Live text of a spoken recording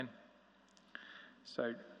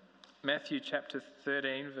So, Matthew chapter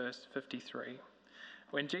 13, verse 53.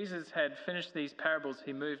 When Jesus had finished these parables,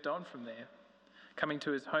 he moved on from there. Coming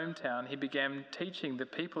to his hometown, he began teaching the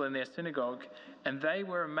people in their synagogue, and they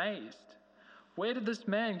were amazed. Where did this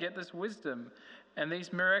man get this wisdom and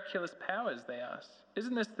these miraculous powers, they asked.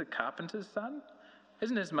 Isn't this the carpenter's son?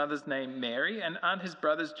 Isn't his mother's name Mary? And aren't his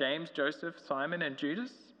brothers James, Joseph, Simon, and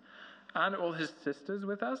Judas? Aren't all his sisters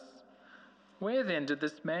with us? Where then did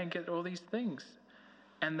this man get all these things?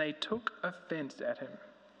 And they took offense at him.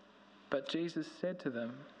 But Jesus said to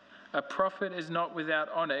them, a prophet is not without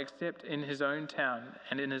honor except in his own town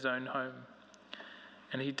and in his own home.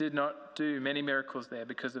 And he did not do many miracles there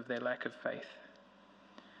because of their lack of faith.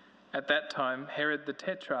 At that time, Herod the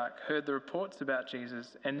Tetrarch heard the reports about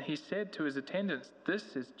Jesus, and he said to his attendants,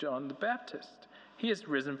 this is John the Baptist. He has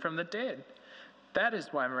risen from the dead. That is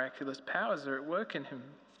why miraculous powers are at work in him.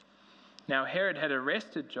 Now Herod had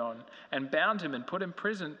arrested John and bound him and put him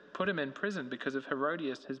in prison because of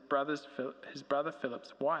Herodias, his brother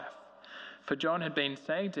Philip's wife. For John had been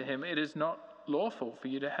saying to him, it is not lawful for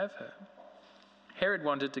you to have her. Herod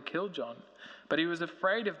wanted to kill John, but he was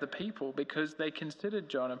afraid of the people because they considered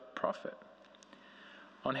John a prophet.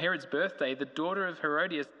 On Herod's birthday, the daughter of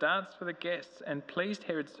Herodias danced for the guests and pleased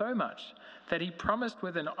Herod so much that he promised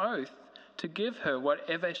with an oath to give her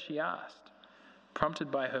whatever she asked.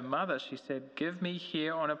 Prompted by her mother, she said, give me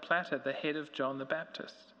here on a platter the head of John the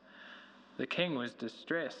Baptist. The king was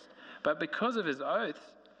distressed, but because of his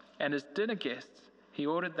oaths and his dinner guests, he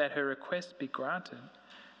ordered that her request be granted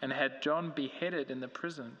and had John beheaded in the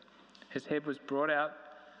prison. His head was brought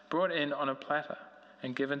in on a platter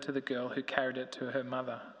and given to the girl who carried it to her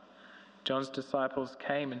mother. John's disciples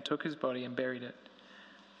came and took his body and buried it.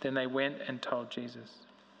 Then they went and told Jesus.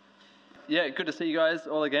 Yeah, good to see you guys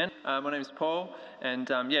all again. My name's Paul, and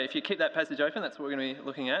if you keep that passage open, that's what we're going to be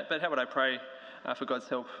looking at. But how would I pray for God's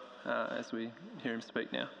help as we hear him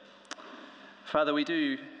speak now? Father, we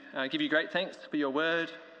do give you great thanks for your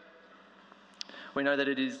word. We know that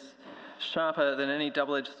it is sharper than any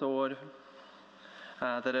double-edged sword,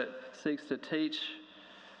 that it seeks to teach,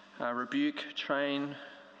 rebuke, train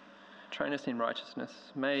us in righteousness.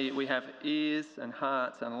 May we have ears and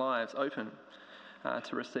hearts and lives open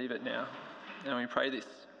to receive it now. And we pray this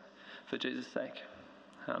for Jesus' sake.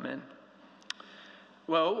 Amen.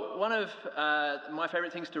 Well, one of my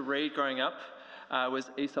favourite things to read growing up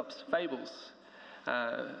was Aesop's Fables.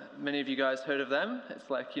 Many of you guys heard of them. It's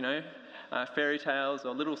like, fairy tales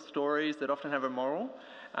or little stories that often have a moral.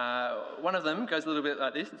 One of them goes a little bit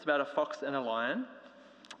like this. It's about a fox and a lion.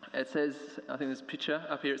 It says, I think there's a picture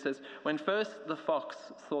up here. It says, when first the fox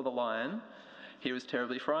saw the lion, he was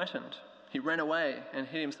terribly frightened. He ran away and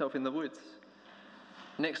hid himself in the woods.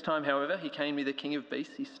 Next time, however, he came near the king of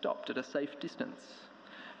beasts, he stopped at a safe distance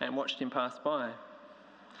and watched him pass by.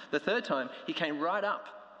 The third time, he came right up,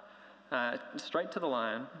 straight to the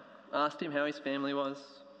lion, asked him how his family was.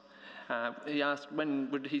 He asked when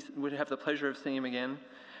would he have the pleasure of seeing him again.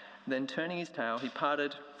 Then, turning his tail, he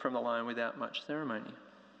parted from the lion without much ceremony.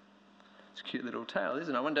 It's a cute little tale,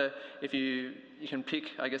 isn't it? I wonder if you can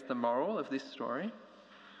pick, the moral of this story.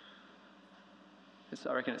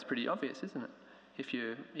 I reckon it's pretty obvious, isn't it? If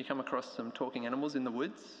you come across some talking animals in the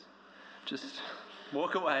woods, just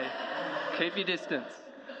walk away, keep your distance.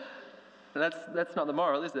 That's not the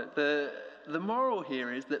moral, is it? The moral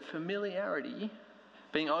here is that familiarity,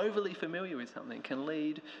 being overly familiar with something, can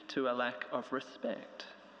lead to a lack of respect.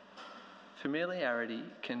 Familiarity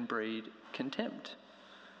can breed contempt.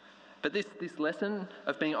 But this lesson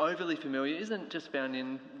of being overly familiar isn't just found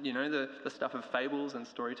in, the stuff of fables and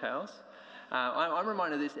story tales. I'm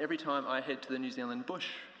reminded of this every time I head to the New Zealand bush.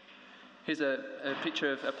 Here's a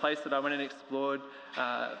picture of a place that I went and explored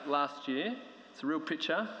last year. It's a real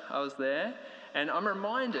picture. I was there. And I'm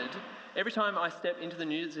reminded every time I step into the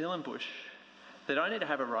New Zealand bush that I need to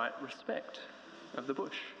have a right respect of the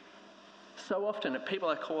bush. So often people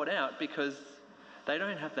are caught out because they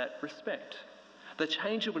don't have that respect. The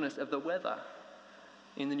changeableness of the weather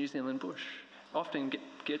in the New Zealand bush often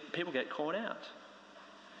people get caught out.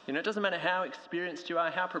 It doesn't matter how experienced you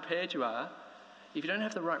are, how prepared you are, if you don't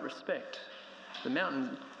have the right respect, the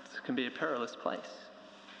mountains can be a perilous place.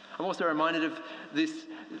 I'm also reminded of this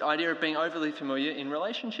idea of being overly familiar in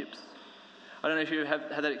relationships. I don't know if you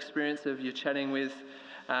have had that experience of you're chatting with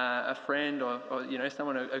a friend or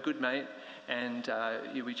someone, a good mate, and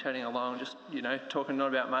you'll be chatting along, just talking not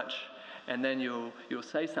about much, and then you'll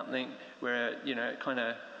say something where it kind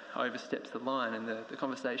of oversteps the line, and the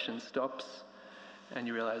conversation stops. And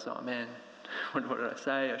you realise, oh man, what did I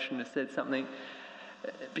say? I shouldn't have said something.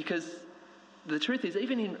 Because the truth is,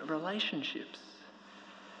 even in relationships,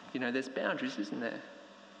 there's boundaries, isn't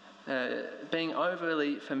there? Being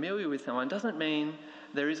overly familiar with someone doesn't mean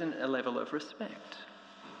there isn't a level of respect.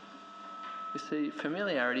 You see,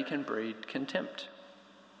 familiarity can breed contempt.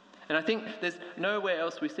 And I think there's nowhere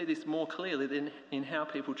else we see this more clearly than in how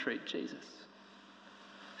people treat Jesus.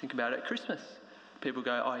 Think about it at Christmas. People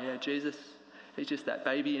go, oh yeah, Jesus, he's just that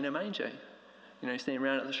baby in a manger. You see him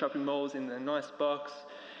around at the shopping malls in the nice box,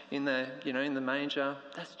 in the manger.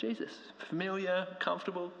 That's Jesus. Familiar,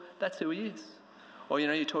 comfortable, that's who he is. Or,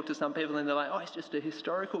 you talk to some people and they're like, oh, he's just a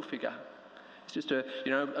historical figure. He's just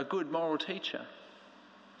a good moral teacher.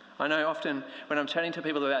 I know often when I'm chatting to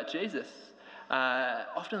people about Jesus,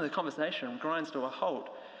 often the conversation grinds to a halt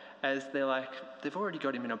as they've already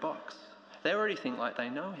got him in a box. They already think like they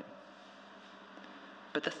know him.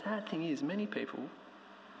 But the sad thing is, many people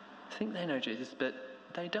think they know Jesus, but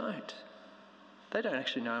they don't. They don't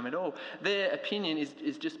actually know him at all. Their opinion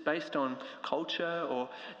is just based on culture or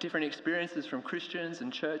different experiences from Christians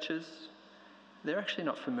and churches. They're actually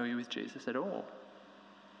not familiar with Jesus at all.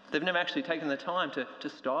 They've never actually taken the time to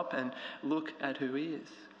stop and look at who he is.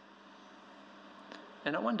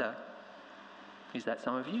 And I wonder, is that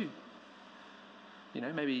some of you?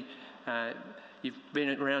 Maybe you've been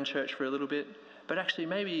around church for a little bit, but actually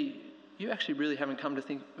maybe you actually really haven't come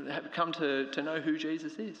to know who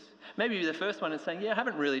Jesus is. Maybe you're the first one that's saying, yeah, I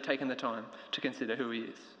haven't really taken the time to consider who he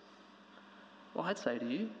is. Well, I'd say to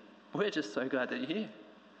you, we're just so glad that you're here.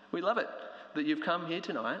 We love it that you've come here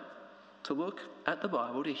tonight to look at the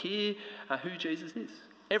Bible, to hear who Jesus is.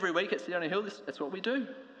 Every week at City on a Hill, that's what we do.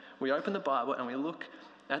 We open the Bible and we look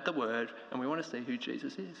at the Word and we want to see who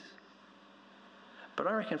Jesus is. But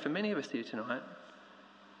I reckon for many of us here tonight,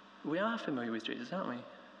 we are familiar with Jesus, aren't we?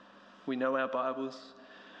 We know our Bibles.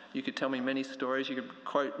 You could tell me many stories. You could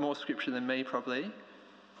quote more scripture than me probably.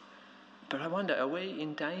 But I wonder, are we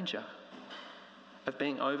in danger of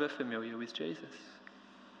being over familiar with Jesus?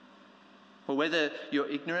 Well, whether you're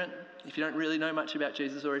ignorant, if you don't really know much about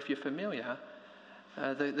Jesus, or if you're familiar,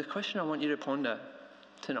 the question I want you to ponder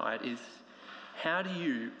tonight is, how do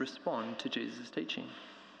you respond to Jesus' teaching?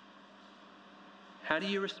 How do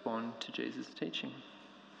you respond to Jesus' teaching?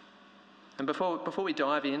 And before we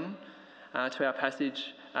dive in to our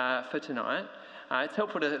passage for tonight, it's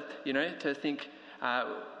helpful to think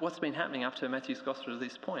what's been happening up to Matthew's Gospel to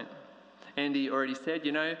this point. Andy already said,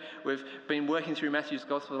 we've been working through Matthew's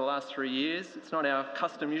Gospel for the last 3 years. It's not our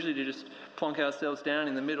custom usually to just plonk ourselves down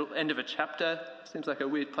in the end of a chapter. Seems like a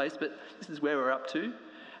weird place, but this is where we're up to.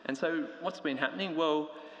 And so what's been happening?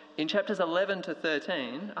 Well, in chapters 11 to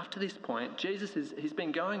 13, up to this point, Jesus he's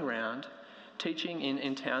been going around teaching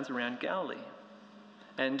in towns around Galilee.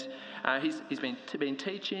 And he's been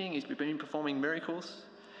teaching, he's been performing miracles.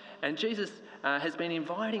 And Jesus has been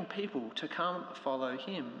inviting people to come follow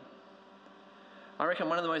him. I reckon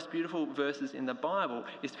one of the most beautiful verses in the Bible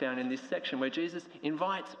is found in this section where Jesus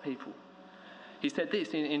invites people. He said this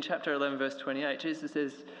in chapter 11, verse 28. Jesus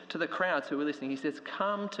says to the crowds who were listening, he says,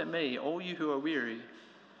 "Come to me, all you who are weary,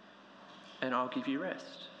 and I'll give you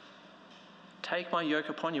rest. Take my yoke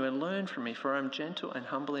upon you and learn from me, for I am gentle and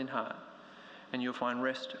humble in heart, and you'll find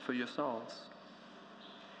rest for your souls."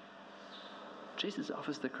 Jesus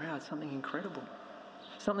offers the crowd something incredible.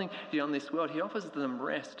 Something beyond this world. He offers them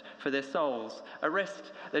rest for their souls, a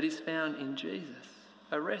rest that is found in Jesus,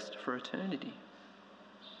 a rest for eternity.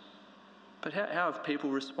 But how have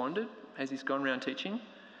people responded as he's gone around teaching?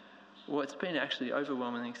 Well, it's been actually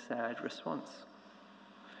overwhelmingly sad response.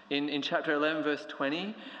 In chapter 11, verse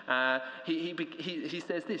 20, he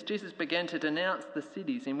says this: Jesus began to denounce the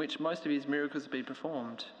cities in which most of his miracles had been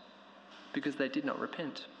performed because they did not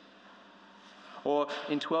repent. Or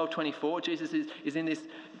in 12:24, Jesus is in this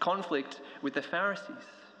conflict with the Pharisees.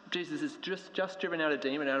 Jesus has just driven out a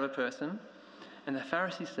demon out of a person, and the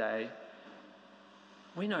Pharisees say,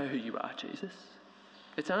 "We know who you are, Jesus.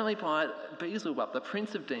 It's only by Beelzebub, the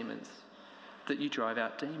prince of demons, that you drive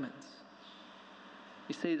out demons."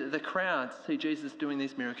 You see, the crowds see Jesus doing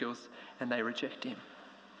these miracles and they reject him.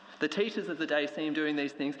 The teachers of the day see him doing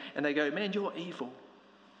these things and they go, "Man, you're evil."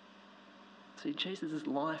 See, Jesus'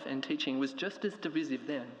 life and teaching was just as divisive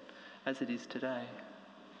then as it is today.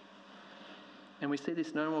 And we see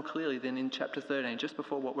this no more clearly than in chapter 13, just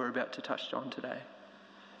before what we're about to touch on today.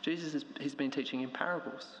 Jesus has been teaching in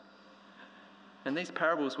parables. And these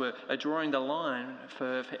parables are drawing the line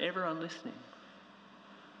for everyone listening.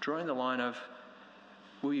 Drawing the line of,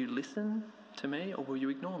 will you listen to me or will you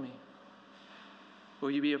ignore me?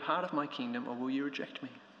 Will you be a part of my kingdom or will you reject me?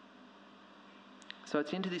 So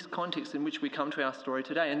it's into this context in which we come to our story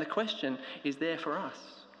today. And the question is there for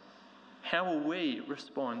us. How will we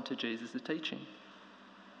respond to Jesus' teaching?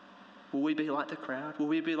 Will we be like the crowd? Will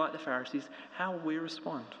we be like the Pharisees? How will we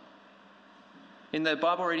respond? In the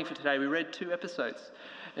Bible reading for today, we read 2 episodes.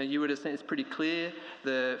 You would have seen it's pretty clear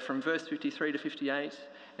from verse 53 to 58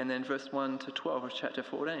 and then verse 1 to 12 of chapter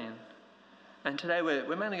 14. And today we're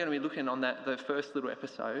mainly going to be looking on the first little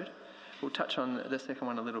episode. We'll touch on the second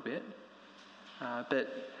one a little bit.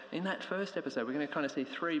 But in that first episode, we're going to kind of see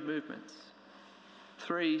 3 movements,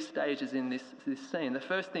 3 stages in this scene. The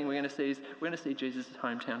first thing we're going to see is we're going to see Jesus'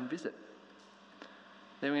 hometown visit.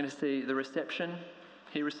 Then we're going to see the reception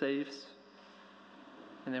he receives.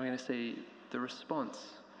 And then we're going to see the response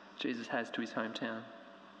Jesus has to his hometown.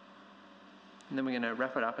 And then we're going to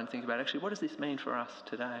wrap it up and think about, actually, what does this mean for us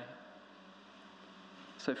today?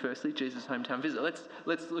 So firstly, Jesus' hometown visit.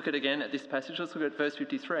 Let's look again at this passage. Let's look at verse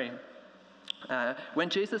 53. When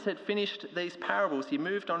Jesus had finished these parables, he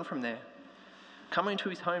moved on from there. Coming to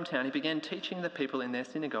his hometown, he began teaching the people in their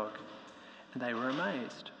synagogue, and they were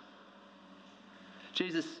amazed.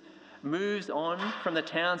 Jesus moves on from the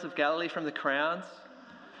towns of Galilee, from the crowds,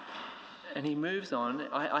 and he moves on.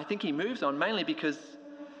 I think he moves on mainly because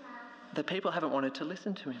the people haven't wanted to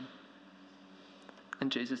listen to him.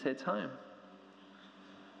 And Jesus heads home.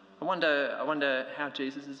 I wonder how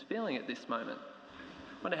Jesus is feeling at this moment.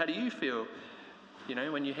 I wonder, how do you feel,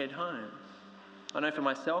 when you head home? I know for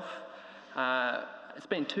myself, it's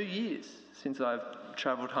been 2 years since I've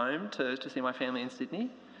travelled home to see my family in Sydney.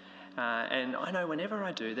 And I know whenever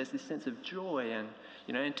I do, there's this sense of joy and,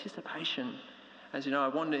 anticipation. As you know, I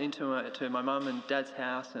wander into my mum and dad's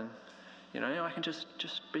house and, I can just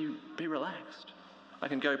be relaxed. I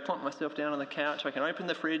can go plonk myself down on the couch. I can open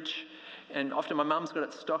the fridge, and often my mum's got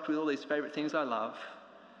it stocked with all these favourite things I love.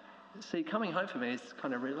 See, coming home for me is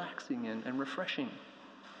kind of relaxing and refreshing.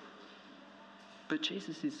 But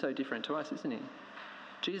Jesus is so different to us, isn't he?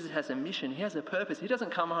 Jesus has a mission. He has a purpose. He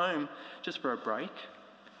doesn't come home just for a break.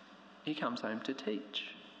 He comes home to teach.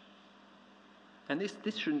 And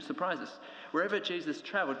this shouldn't surprise us. Wherever Jesus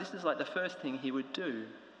travelled, this is like the first thing he would do.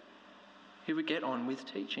 He would get on with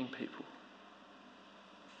teaching people.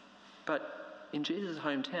 But in Jesus'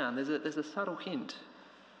 hometown, there's a subtle hint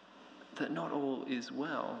that not all is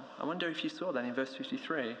well. I wonder if you saw that in verse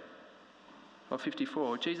 53 or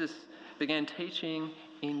 54. Jesus began teaching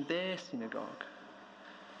in their synagogue.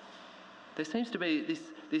 There seems to be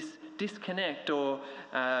this disconnect or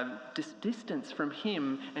distance from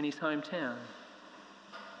him and his hometown.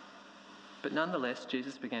 But nonetheless,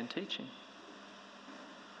 Jesus began teaching.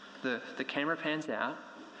 The camera pans out,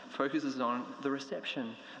 focuses on the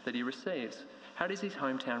reception that he receives. How does his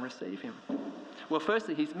hometown receive him? Well,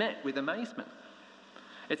 firstly, he's met with amazement.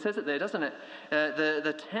 It says it there, doesn't it?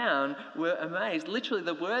 The town were amazed. Literally,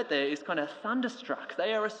 the word there is kind of thunderstruck.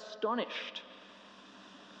 They are astonished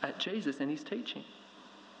at Jesus and his teaching.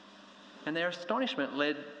 And their astonishment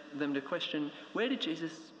led them to question, where did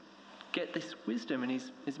Jesus get this wisdom and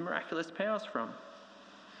his miraculous powers from?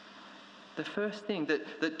 The first thing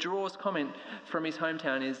that draws comment from his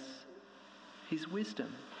hometown is his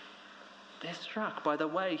wisdom. They're struck by the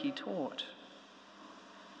way he taught.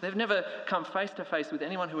 They've never come face to face with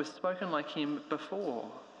anyone who has spoken like him before.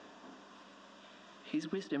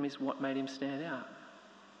 His wisdom is what made him stand out.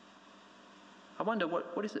 I wonder,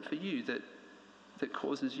 what is it for you that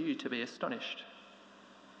causes you to be astonished?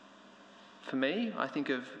 For me, I think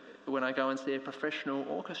of when I go and see a professional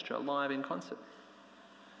orchestra live in concert.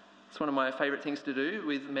 It's one of my favourite things to do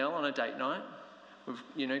with Mel on a date night.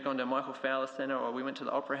 We've gone to Michael Fowler Centre, or we went to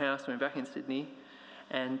the Opera House when we were back in Sydney.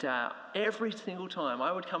 And every single time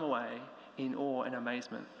I would come away in awe and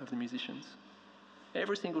amazement of the musicians.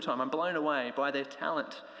 Every single time I'm blown away by their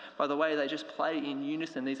talent, by the way they just play in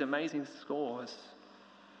unison, these amazing scores.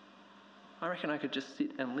 I reckon I could just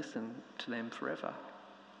sit and listen to them forever.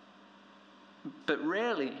 But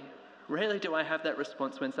rarely do I have that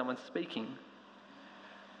response when someone's speaking.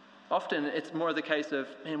 Often it's more the case of,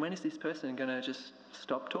 man, when is this person going to just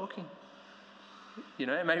stop talking?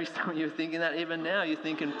 Maybe some of you are thinking that even now. You're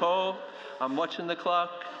thinking, Paul, I'm watching the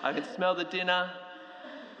clock. I can smell the dinner.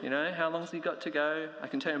 How long's he got to go? I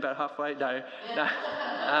can tell him about halfway. No.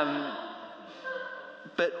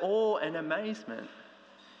 But awe and amazement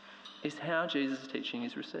is how Jesus' teaching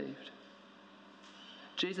is received.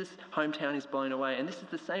 Jesus' hometown is blown away, and this is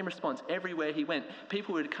the same response everywhere he went.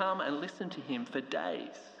 People would come and listen to him for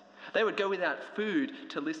days. They would go without food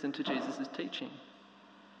to listen to Jesus' teaching.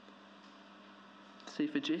 See,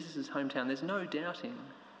 for Jesus' hometown, there's no doubting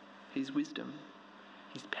his wisdom,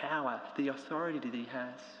 his power, the authority that he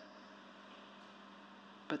has.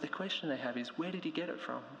 But the question they have is, where did he get it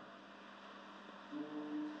from?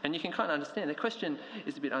 And you can kind of understand. The question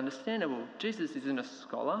is a bit understandable. Jesus isn't a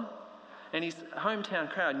scholar. And his hometown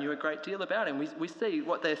crowd knew a great deal about him. We see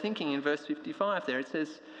what they're thinking in verse 55 there. It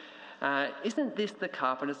says, isn't this the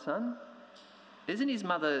carpenter's son? Isn't his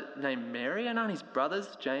mother named Mary? And aren't his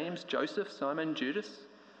brothers James, Joseph, Simon, Judas?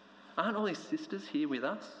 Aren't all his sisters here with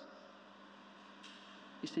us?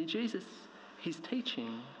 You see, Jesus, his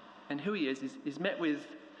teaching and who he is met with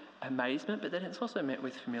amazement, but then it's also met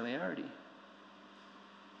with familiarity.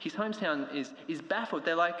 His hometown is baffled.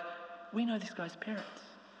 They're like, we know this guy's parents.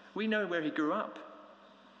 We know where he grew up.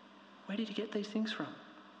 Where did he get these things from?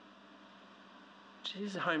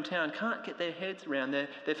 Jesus' hometown can't get their heads around their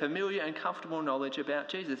familiar and comfortable knowledge about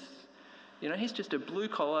Jesus. He's just a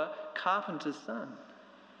blue-collar carpenter's son.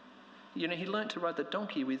 He learnt to ride the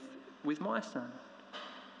donkey with my son.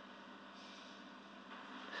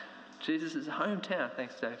 Jesus' hometown,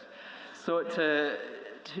 thanks Dave, sought to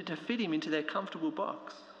fit him into their comfortable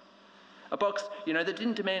box. A box, that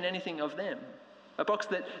didn't demand anything of them. A box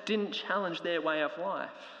that didn't challenge their way of life.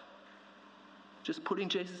 Just putting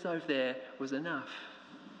Jesus over there was enough.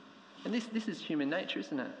 And this is human nature,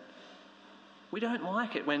 isn't it? We don't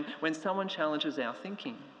like it when someone challenges our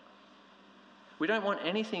thinking. We don't want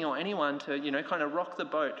anything or anyone to, kind of rock the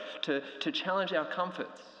boat, to challenge our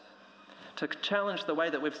comforts, to challenge the way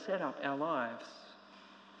that we've set up our lives.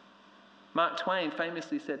 Mark Twain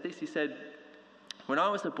famously said this. He said, when I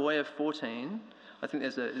was a boy of 14, I think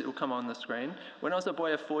it will come on the screen. When I was a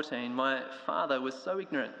boy of 14, my father was so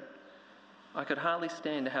ignorant, I could hardly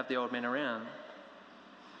stand to have the old men around.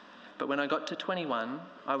 But when I got to 21,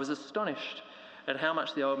 I was astonished at how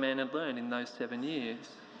much the old man had learned in those 7 years.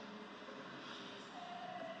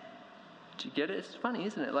 Do you get it? It's funny,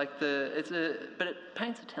 isn't it? But it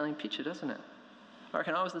paints a telling picture, doesn't it? I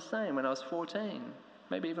reckon I was the same when I was 14,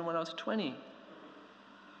 maybe even when I was 20.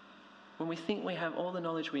 When we think we have all the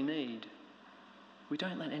knowledge we need, we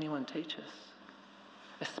don't let anyone teach us,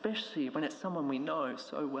 especially when it's someone we know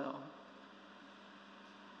so well.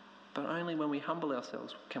 But only when we humble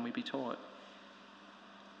ourselves can we be taught.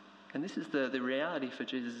 And this is the reality for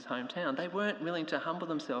Jesus' hometown. They weren't willing to humble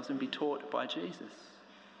themselves and be taught by Jesus.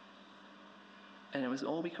 And it was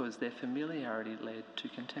all because their familiarity led to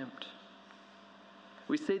contempt.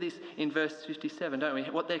 We see this in verse 57, don't we?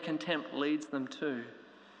 What their contempt leads them to.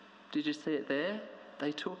 Did you see it there?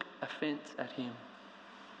 They took offence at him.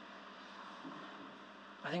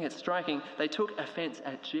 I think it's striking. They took offence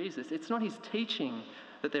at Jesus. It's not his teaching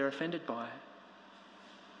that they're offended by.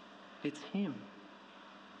 It's him.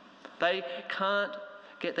 They can't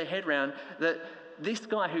get their head around that this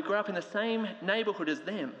guy who grew up in the same neighbourhood as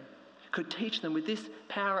them could teach them with this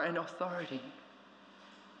power and authority.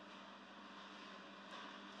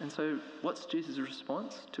 And so what's Jesus'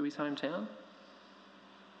 response to his hometown?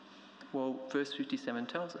 Well, verse 57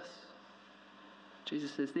 tells us.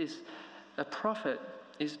 Jesus says this, a prophet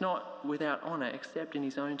is not without honour except in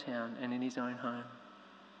his own town and in his own home.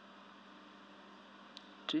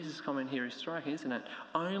 Jesus' comment here is striking, isn't it?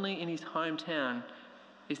 Only in his hometown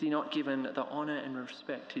is he not given the honour and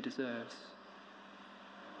respect he deserves.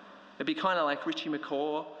 It'd be kind of like Richie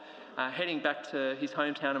McCaw heading back to his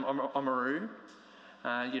hometown of Oamaru.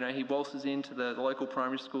 He waltzes into the local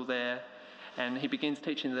primary school there and he begins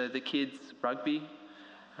teaching the kids rugby.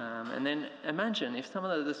 And then imagine if some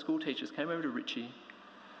of the school teachers came over to Richie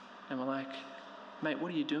and were like, mate, what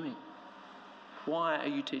are you doing? Why are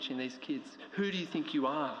you teaching these kids? Who do you think you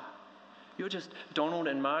are? You're just Donald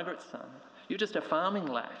and Margaret's son. You're just a farming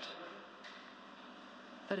lad.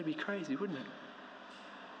 That'd be crazy, wouldn't it?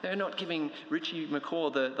 They're not giving Richie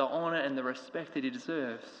McCaw the honour and the respect that he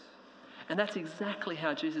deserves. And that's exactly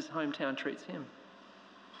how Jesus' hometown treats him.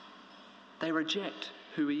 They reject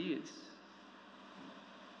who he is.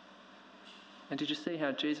 And did you see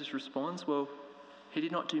how Jesus responds? Well, he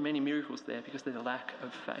did not do many miracles there because of their lack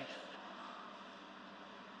of faith.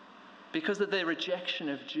 Because of their rejection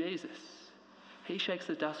of Jesus, he shakes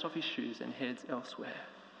the dust off his shoes and heads elsewhere.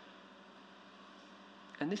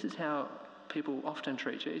 And this is how people often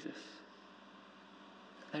treat Jesus.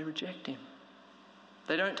 They reject him.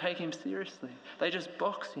 They don't take him seriously. They just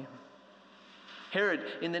box him. Herod,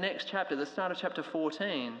 in the next chapter, the start of chapter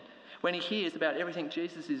 14, when he hears about everything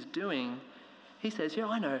Jesus is doing, he says, yeah,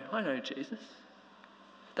 I know Jesus.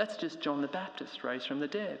 That's just John the Baptist raised from the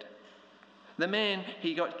dead. The man,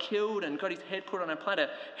 he got killed and got his head put on a platter.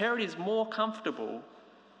 Herod is more comfortable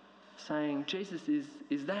saying Jesus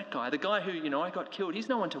is that guy, the guy who, I got killed. He's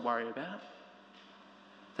no one to worry about.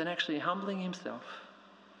 Than actually humbling himself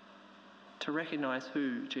to recognise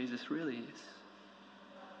who Jesus really is.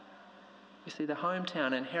 You see, the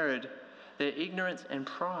hometown and Herod, their ignorance and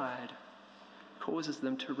pride causes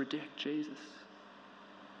them to reject Jesus.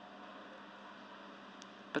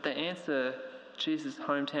 But the answer Jesus'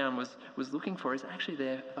 hometown was looking for is actually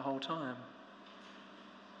there the whole time.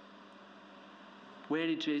 Where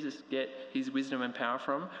did Jesus get his wisdom and power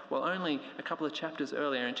from? Well, only a couple of chapters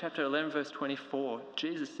earlier, in chapter 11, verse 24,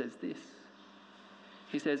 Jesus says this.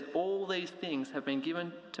 He says, "All these things have been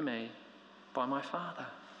given to me by my Father."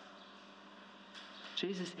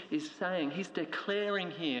 Jesus is saying, he's declaring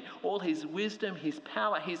here, all his wisdom, his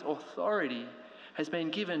power, his authority has been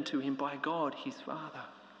given to him by God, his Father.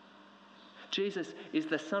 Jesus is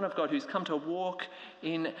the Son of God who's come to walk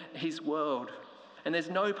in his world. And there's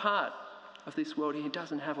no part of this world he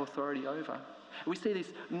doesn't have authority over. We see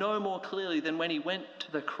this no more clearly than when he went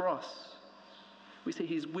to the cross. We see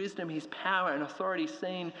his wisdom, his power and authority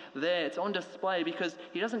seen there. It's on display because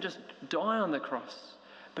he doesn't just die on the cross,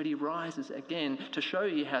 but he rises again to show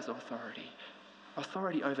he has authority.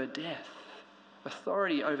 Authority over death,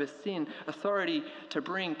 authority over sin, authority to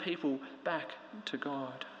bring people back to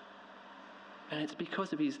God. And it's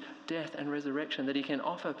because of his death and resurrection that he can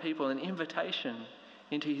offer people an invitation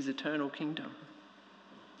into his eternal kingdom.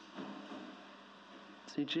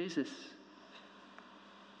 See, Jesus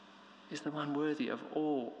is the one worthy of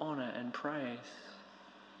all honour and praise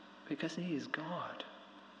because he is God.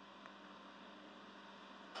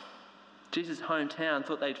 Jesus' hometown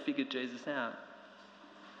thought they'd figured Jesus out.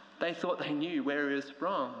 They thought they knew where he was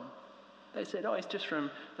from. They said, "Oh, he's just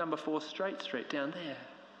from number 4 Straight Street down there."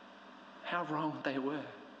 How wrong they were.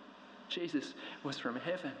 Jesus was from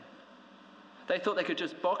heaven. They thought they could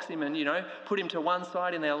just box him and, put him to one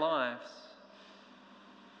side in their lives.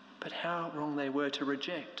 But how wrong they were to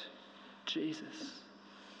reject Jesus,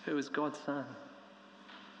 who was God's Son.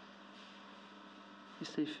 You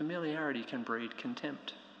see, familiarity can breed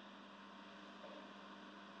contempt.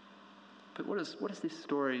 But what does this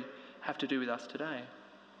story have to do with us today?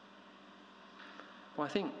 Well, I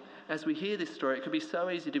think as we hear this story, it could be so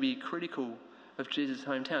easy to be critical of Jesus'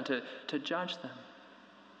 hometown, to judge them.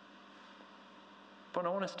 But I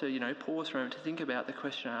want us to, pause for a moment to think about the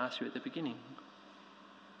question I asked you at the beginning.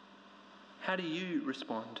 How do you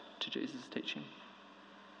respond to Jesus' teaching?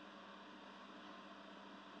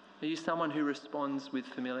 Are you someone who responds with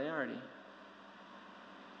familiarity?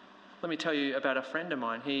 Let me tell you about a friend of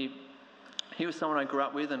mine. He was someone I grew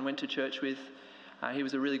up with and went to church with. He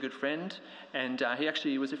was a really good friend, and he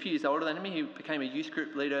actually was a few years older than me. He became a youth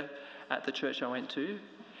group leader at the church I went to.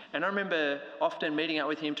 And I remember often meeting up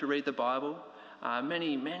with him to read the Bible,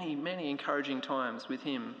 many encouraging times with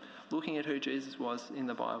him, looking at who Jesus was in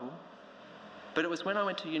the Bible. But it was when I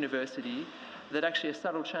went to university that actually a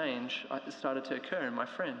subtle change started to occur in my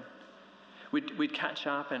friend. We'd catch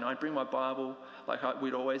up and I'd bring my Bible like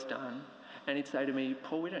we'd always done, and he'd say to me,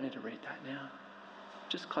 "Paul, we don't need to read that now.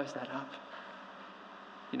 Just close that up."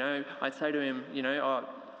 I'd say to him, "Oh,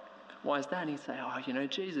 why is that?" And he'd say,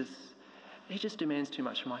 "Jesus, he just demands too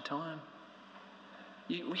much of my time.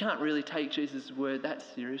 We can't really take Jesus' word that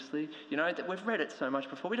seriously. We've read it so much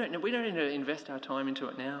before. We don't need to invest our time into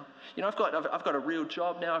it now. I've got a real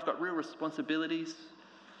job now. I've got real responsibilities."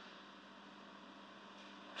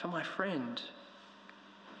 For my friend,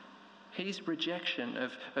 his rejection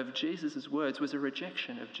of Jesus' words was a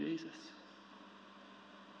rejection of Jesus.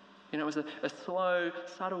 It was a slow,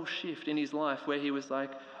 subtle shift in his life where he was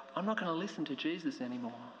like, "I'm not going to listen to Jesus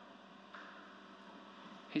anymore."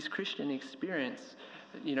 His Christian experience,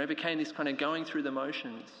 became this kind of going through the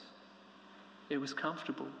motions. It was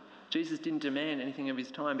comfortable. Jesus didn't demand anything of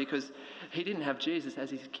his time because he didn't have Jesus as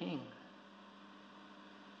his king.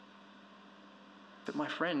 But my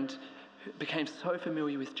friend became so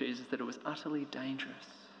familiar with Jesus that it was utterly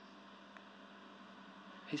dangerous.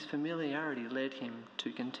 His familiarity led him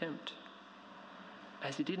to contempt,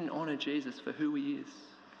 as he didn't honour Jesus for who he is,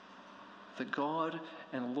 the God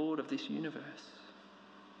and Lord of this universe.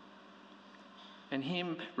 And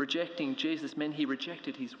him rejecting Jesus meant he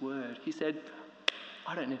rejected his word. He said,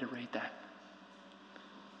 "I don't need to read that."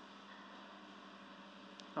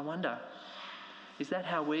 I wonder, is that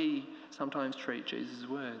how we sometimes treat Jesus'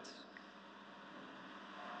 words?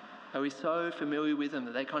 Are we so familiar with them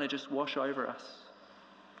that they kind of just wash over us?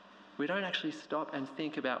 We don't actually stop and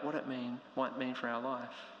think about what it might mean for our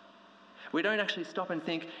life. We don't actually stop and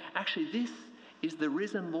think, actually, this is the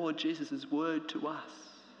risen Lord Jesus' word to us.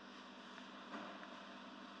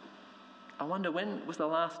 I wonder, when was the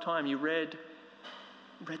last time you read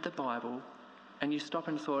the Bible and you stopped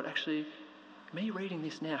and thought, actually, me reading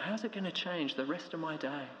this now, how's it going to change the rest of my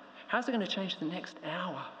day? How's it going to change the next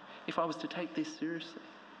hour if I was to take this seriously?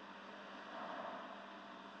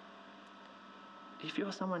 If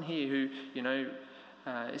you're someone here who,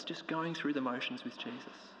 is just going through the motions with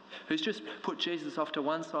Jesus, who's just put Jesus off to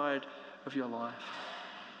one side of your life,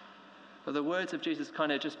 Or the words of Jesus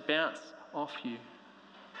kind of just bounce off you.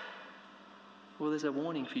 Well, there's a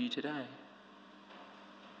warning for you today.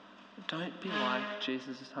 Don't be like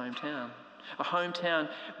Jesus' hometown. A hometown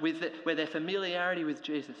where their familiarity with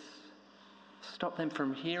Jesus stopped them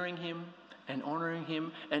from hearing him and honouring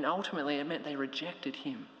him, and ultimately it meant they rejected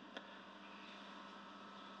him.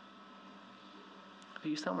 Are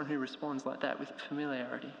you someone who responds like that with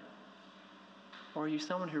familiarity? Or are you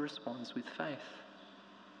someone who responds with faith?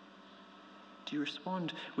 Do you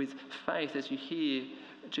respond with faith as you hear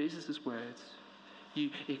Jesus' words? You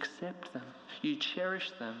accept them, you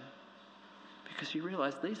cherish them, because you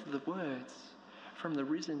realise these are the words from the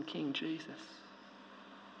risen King Jesus.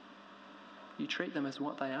 You treat them as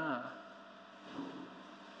what they are.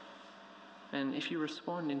 And if you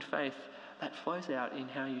respond in faith, that flows out in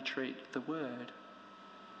how you treat the word.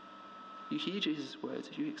 You hear Jesus' words,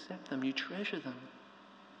 you accept them, you treasure them.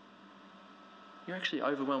 You're actually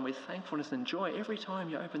overwhelmed with thankfulness and joy. Every time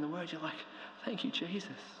you open the word, you're like, thank you, Jesus.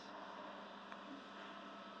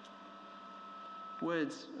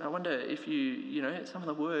 Words, I wonder if some of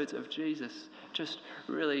the words of Jesus just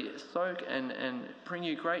really soak and bring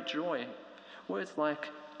you great joy. Words like,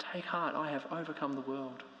 take heart, I have overcome the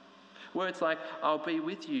world. Words like, I'll be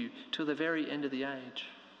with you till the very end of the age.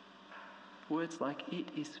 Words like, it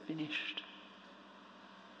is finished.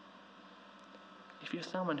 If you're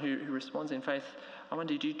someone who responds in faith, I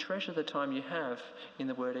wonder, do you treasure the time you have in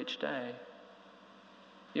the Word each day?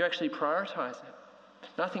 You actually prioritise it.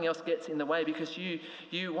 Nothing else gets in the way because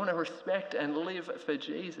you want to respect and live for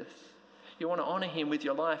Jesus. You want to honour him with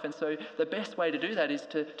your life, and so the best way to do that is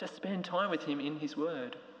to spend time with him in his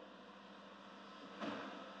Word.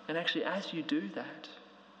 And actually, as you do that,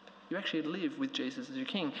 you actually live with Jesus as your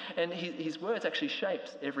King. And his words actually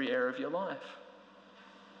shapes every area of your life.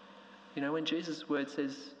 You know, when Jesus' word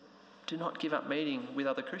says, do not give up meeting with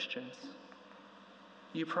other Christians,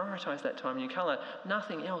 you prioritise that time in your colour.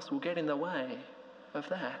 Nothing else will get in the way of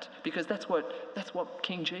that, because that's what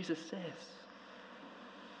King Jesus says.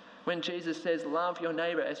 When Jesus says, love your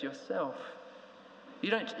neighbour as yourself, you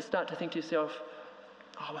don't start to think to yourself,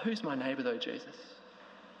 oh, well, who's my neighbour though, Jesus?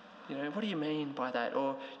 You know, what do you mean by that?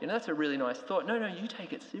 Or, that's a really nice thought. No, you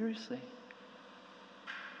take it seriously.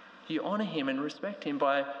 You honour him and respect him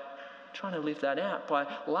by trying to live that out, by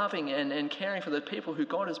loving and caring for the people who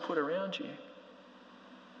God has put around you.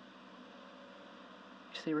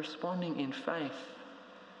 You see, responding in faith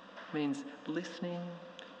means listening,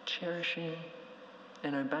 cherishing,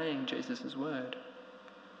 and obeying Jesus' word.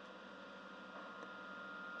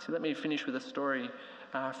 So let me finish with a story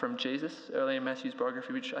from Jesus early in Matthew's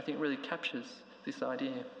biography, which I think really captures this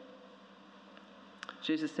idea.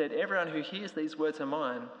 Jesus said, everyone who hears these words of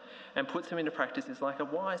mine and puts them into practice is like a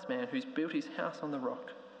wise man who's built his house on the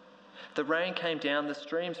rock. The rain came down, the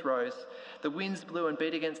streams rose, the winds blew and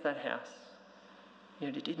beat against that house.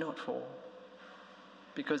 Yet it did not fall,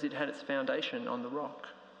 because it had its foundation on the rock.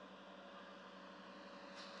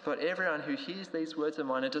 But everyone who hears these words of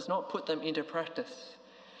mine and does not put them into practice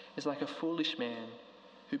is like a foolish man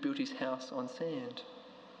who built his house on sand.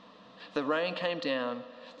 The rain came down,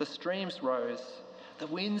 the streams rose, the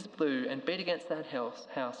winds blew and beat against that house,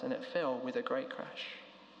 and it fell with a great crash.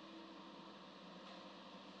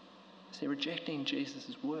 See, rejecting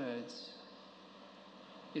Jesus' words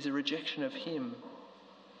is a rejection of him.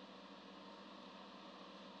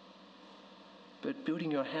 But building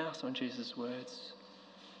your house on Jesus' words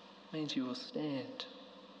means you will stand.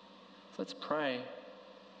 So let's pray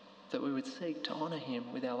that we would seek to honour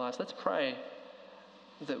him with our lives. Let's pray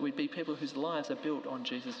that we'd be people whose lives are built on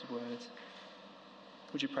Jesus' words.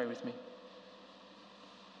 Would you pray with me?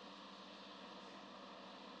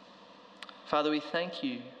 Father, we thank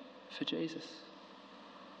you for Jesus.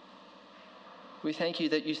 We thank you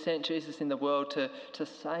that you sent Jesus in the world to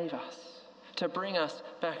save us, to bring us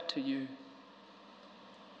back to you.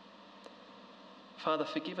 Father,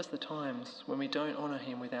 forgive us the times when we don't honour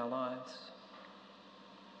him with our lives.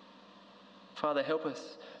 Father, help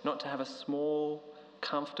us not to have a small,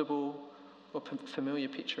 comfortable, or familiar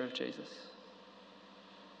picture of Jesus.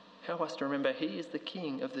 Help us to remember he is the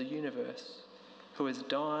King of the universe who has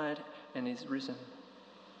died and is risen.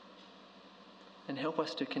 And help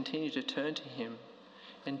us to continue to turn to him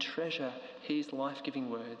and treasure his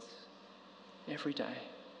life-giving words every day.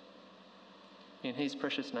 In his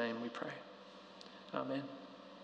precious name we pray. Amen.